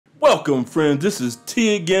Welcome friends, this is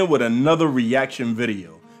T again with another reaction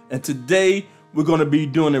video. And today we're going to be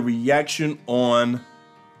doing a reaction on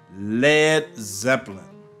Led Zeppelin.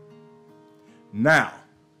 Now,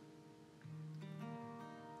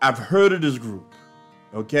 I've heard of this group,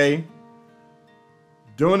 okay?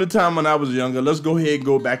 During the time when I was younger, let's go ahead and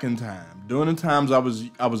go back in time. During the times I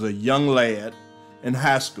was a young lad in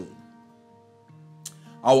high school.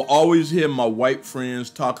 I would always hear my white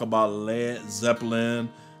friends talk about Led Zeppelin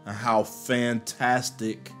and how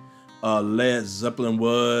fantastic Led Zeppelin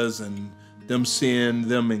was, and them seeing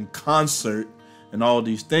them in concert and all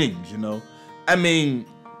these things, you know. I mean,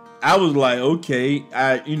 I was like, okay,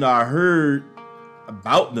 I heard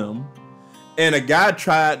about them, and a guy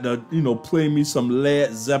tried to, play me some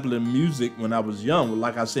Led Zeppelin music when I was young,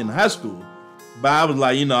 like I said in high school. But I was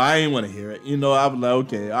like, I ain't want to hear it. I was like,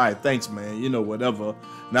 okay, all right, thanks, man, whatever.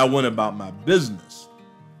 And I went about my business.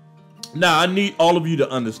 Now, I need all of you to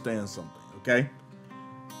understand something, okay?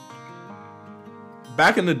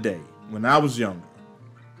 Back in the day, when I was younger,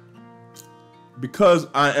 because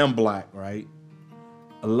I am black, right?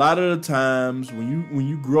 A lot of the times when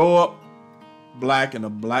you grow up black in a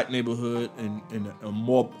black neighborhood and in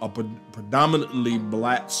a predominantly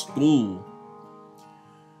black school,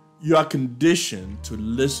 you are conditioned to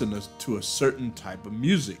listen to a certain type of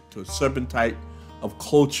music, to a certain type of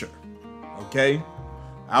culture, okay?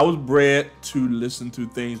 I was bred to listen to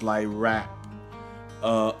things like rap,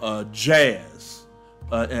 jazz,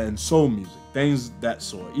 and soul music, things that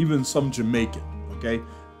sort, even some Jamaican, okay?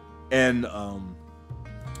 And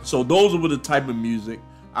so those were the type of music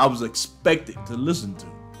I was expected to listen to.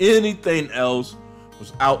 Anything else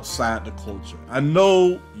was outside the culture. I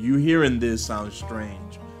know you hearing this sounds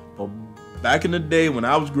strange, but back in the day when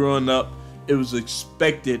I was growing up, it was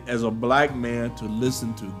expected as a black man to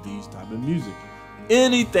listen to these type of music.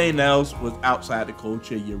 Anything else was outside the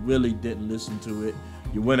culture. You really didn't listen to it.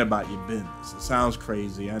 You went about your business. It sounds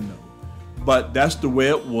crazy, I know. But that's the way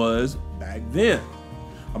it was back then.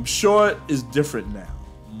 I'm sure it's different now.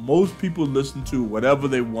 Most people listen to whatever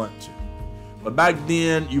they want to. But back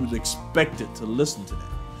then, you was expected to listen to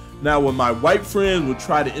that. Now, when my white friends would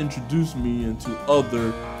try to introduce me into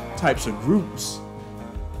other types of groups,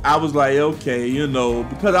 I was like, okay,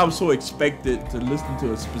 because I was so expected to listen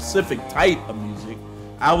to a specific type of music,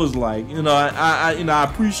 I was like, I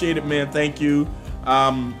appreciate it, man. Thank you.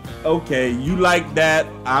 Okay, you like that,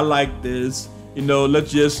 I like this.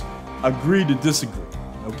 Let's just agree to disagree.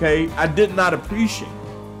 Okay, I did not appreciate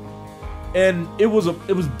it, and it was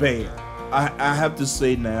bad. I have to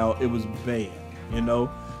say now, it was bad.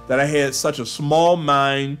 That I had such a small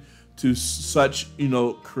mind to such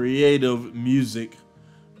creative music.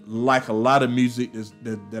 Like a lot of music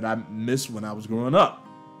that I missed when I was growing up.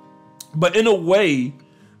 But in a way,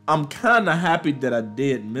 I'm kind of happy that I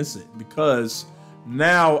did miss it, because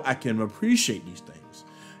now I can appreciate these things.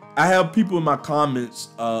 I have people in my comments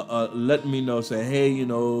letting me know, say, hey,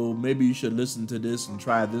 maybe you should listen to this and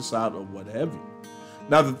try this out or whatever.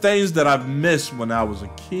 Now, the things that I've missed when I was a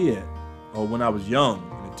kid or when I was young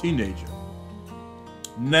and a teenager,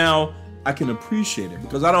 now I can appreciate it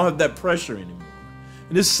because I don't have that pressure anymore.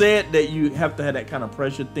 And it's sad that you have to have that kind of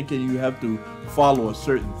pressure, thinking you have to follow a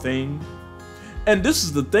certain thing. And this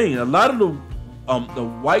is the thing: a lot of the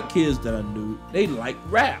white kids that I knew, they liked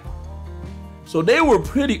rap, so they were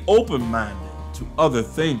pretty open-minded to other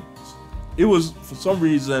things. It was, for some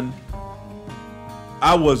reason,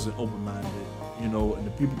 I wasn't open-minded, and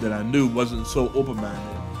the people that I knew wasn't so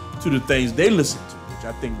open-minded to the things they listened to, which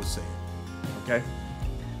I think was sad. Okay.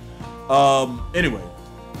 Anyway.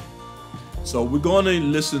 So we're going to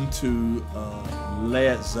listen to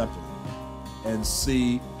Led Zeppelin and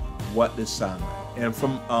see what this sounds like. And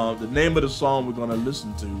from the name of the song we're going to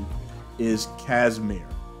listen to is Kashmir.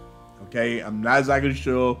 Okay, I'm not exactly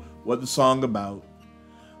sure what the song about,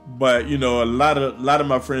 but a lot of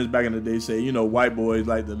my friends back in the day say white boys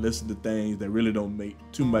like to listen to things that really don't make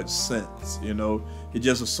too much sense. It's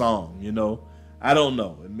just a song. I don't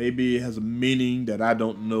know. Maybe it has a meaning that I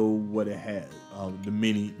don't know what it has. The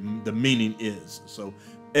meaning is. So,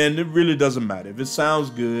 and it really doesn't matter if it sounds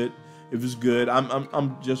good. If it's good,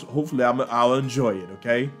 I'm just hopefully I'll enjoy it.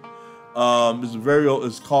 Okay.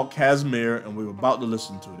 It's called Kashmir, and we're about to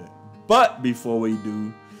listen to it. But before we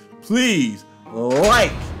do, please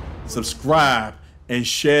like, subscribe, and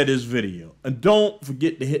share this video, and don't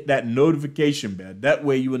forget to hit that notification bell. That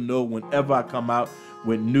way you will know whenever I come out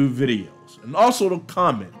with new videos, and also to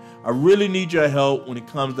comment. I really need your help when it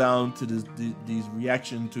comes down to these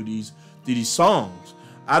reactions to these songs.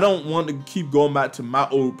 I don't want to keep going back to my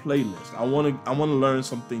old playlist. I want to learn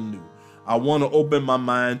something new. I want to open my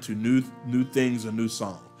mind to new things and new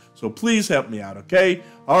songs. So please help me out, okay?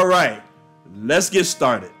 All right, let's get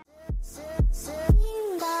started.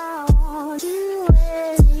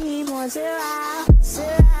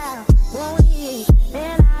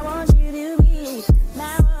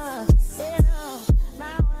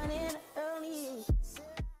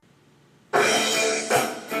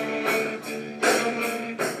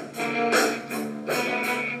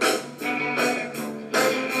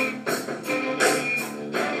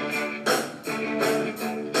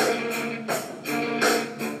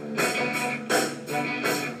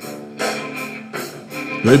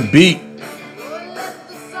 Good beat.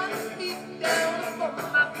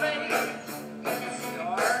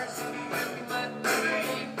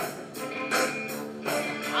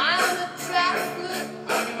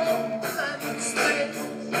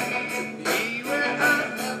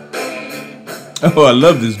 Oh, I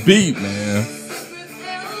love this beat, man.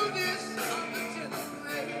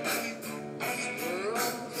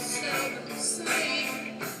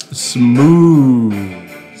 Smooth.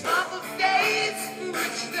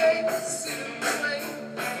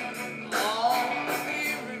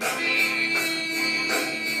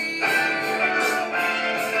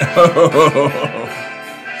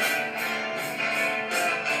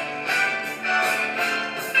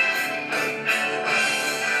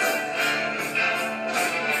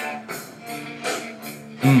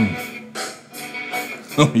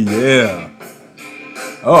 Oh yeah.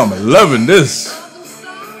 Oh, I'm loving this.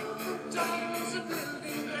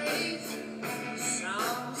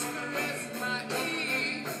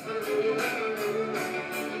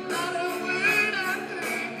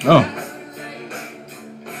 Oh.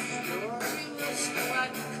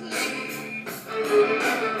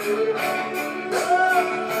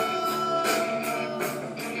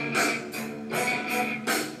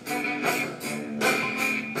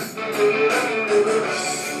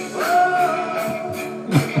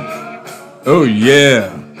 Oh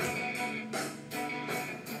yeah.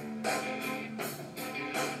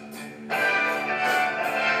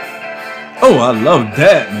 Oh, I love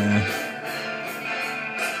that, man.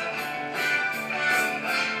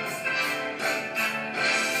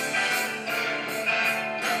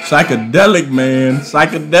 Psychedelic, man.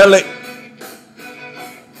 Psychedelic.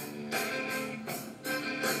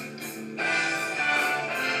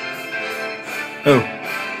 Oh.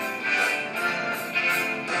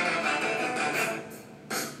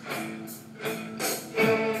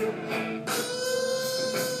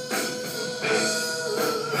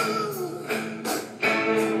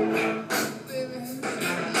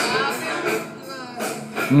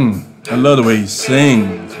 I love the way he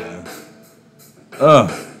sings, man.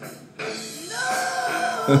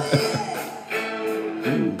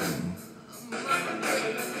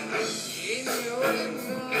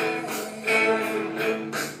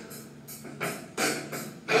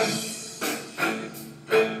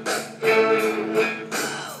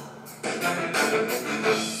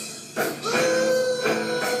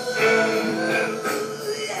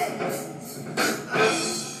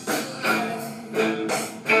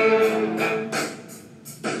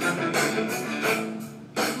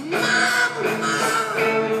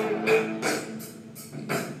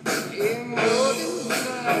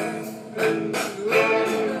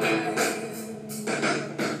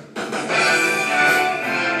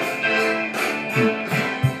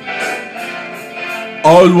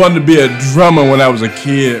 Always wanted to be a drummer when I was a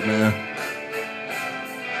kid, man.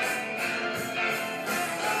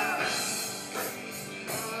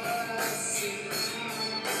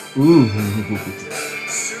 Ooh.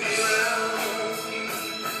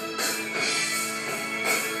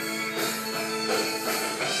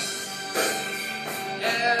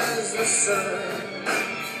 As the sun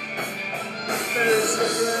fills the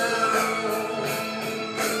ground.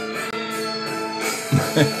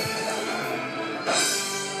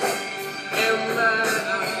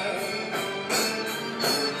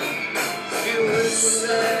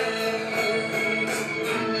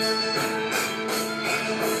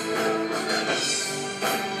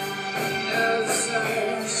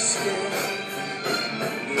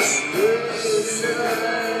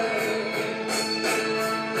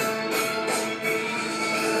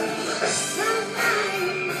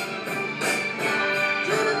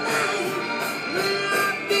 Will I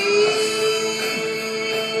be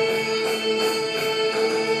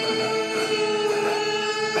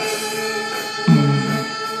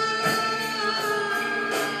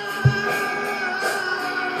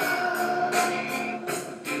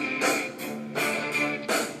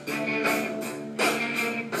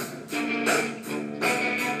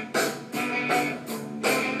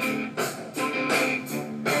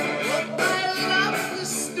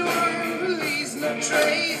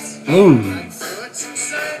Ooh.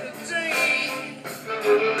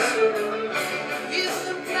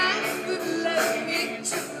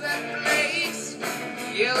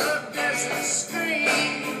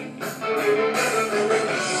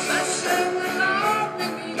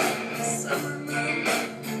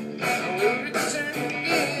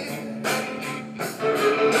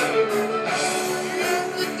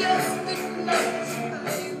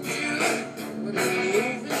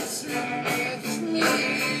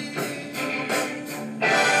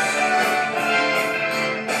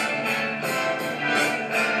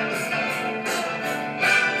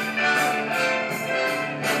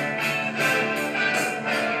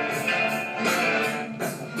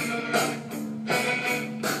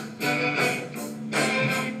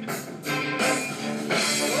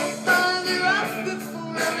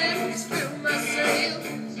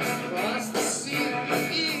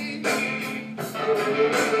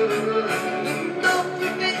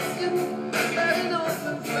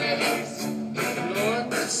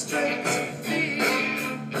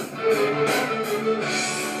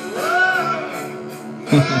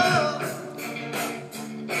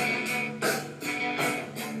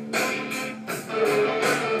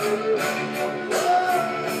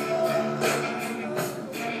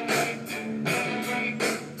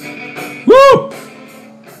 Woo!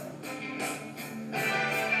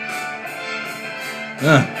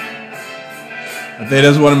 I think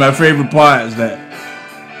that's one of my favorite parts. That.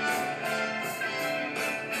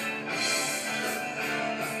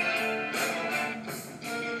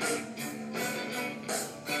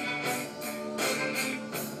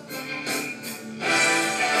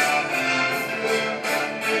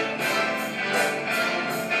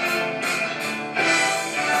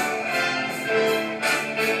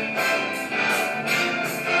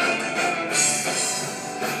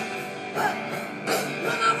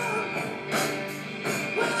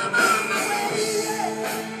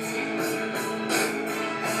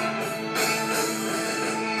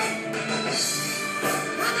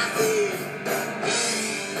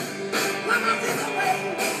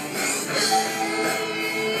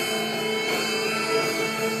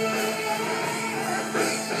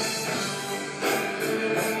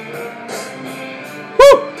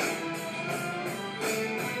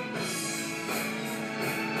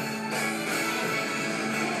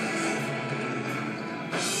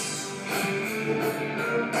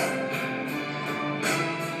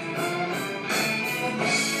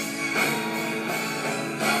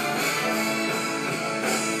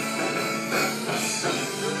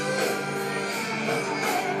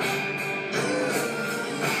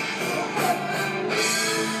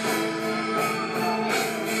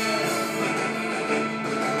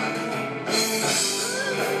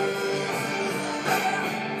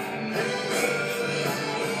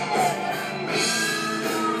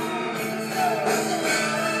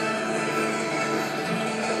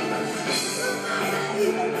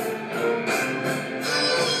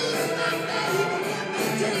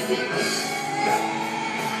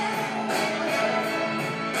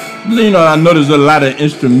 You know, I know there's a lot of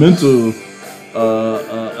instrumental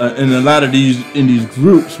in a lot of these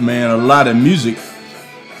groups, man. A lot of music.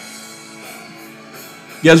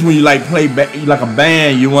 Guess when you like play like a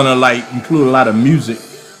band, you want to like include a lot of music.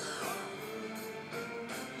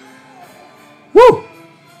 Woo!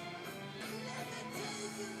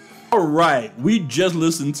 All right, we just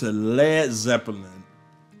listened to Led Zeppelin,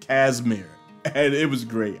 Kashmir, and it was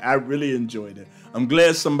great. I really enjoyed it. I'm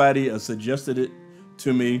glad somebody suggested it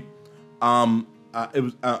to me. I'm a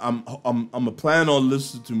plan on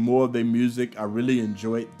listening to more of their music. I really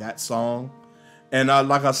enjoyed that song, and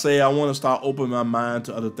like I say, I want to start opening my mind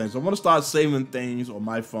to other things. I want to start saving things on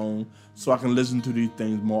my phone so I can listen to these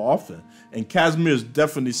things more often. And Kashmir is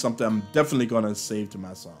definitely something I'm definitely gonna save to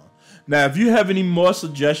my song. Now, if you have any more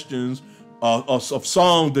suggestions of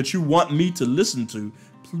songs that you want me to listen to,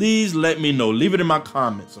 please let me know. Leave it in my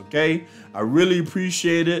comments, okay? I really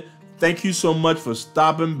appreciate it. Thank you so much for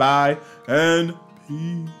stopping by, and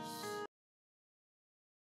peace.